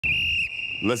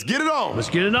Let's get it on. Let's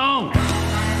get it on.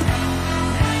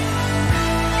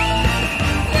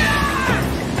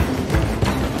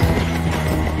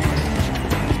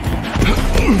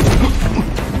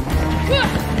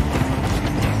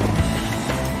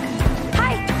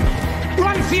 Hi.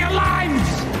 Run for your lives!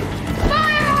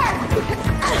 Fire!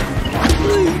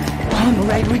 I'm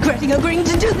already regretting agreeing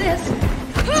to do this.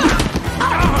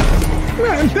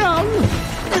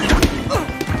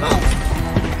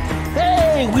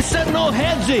 Hey, we're setting off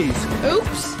headsies.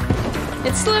 Oops.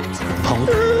 It slipped.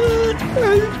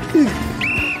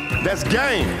 That's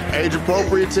game.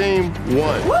 Age-appropriate team, 1.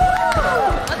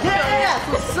 Yeah,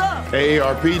 what's up?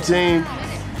 AARP team,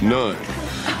 none.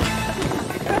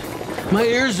 My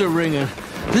ears are ringing.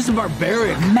 This is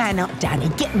barbaric. Man up, Danny.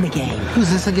 Get in the game. Who's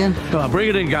this again? Come on, bring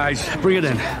it in, guys. Bring it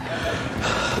in.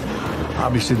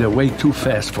 Obviously, they're way too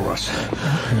fast for us.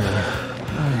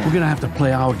 We're gonna have to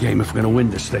play our game if we're gonna win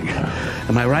this thing.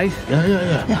 Am I right?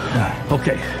 Yeah.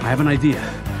 Okay, I have an idea.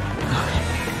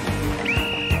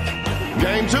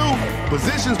 Game 2,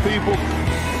 positions, people.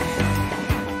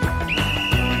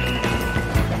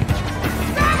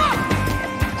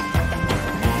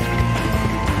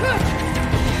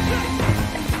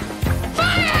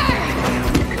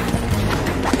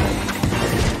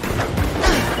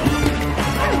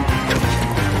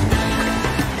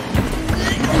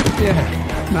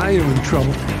 Yeah, now you're in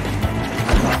trouble.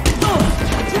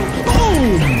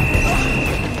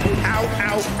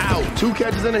 Out. 2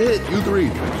 catches and a hit. You 3.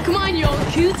 Come on, you old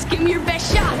coots. Give me your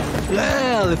best shot.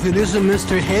 Well, if it isn't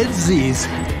Mr. Headsies.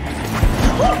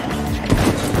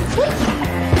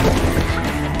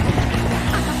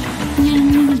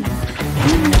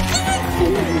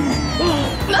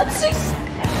 That's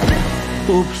 6.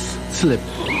 Oops, slipped.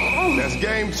 That's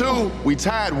game 2. We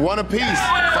tied 1 apiece.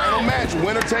 Final match,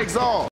 winner takes all.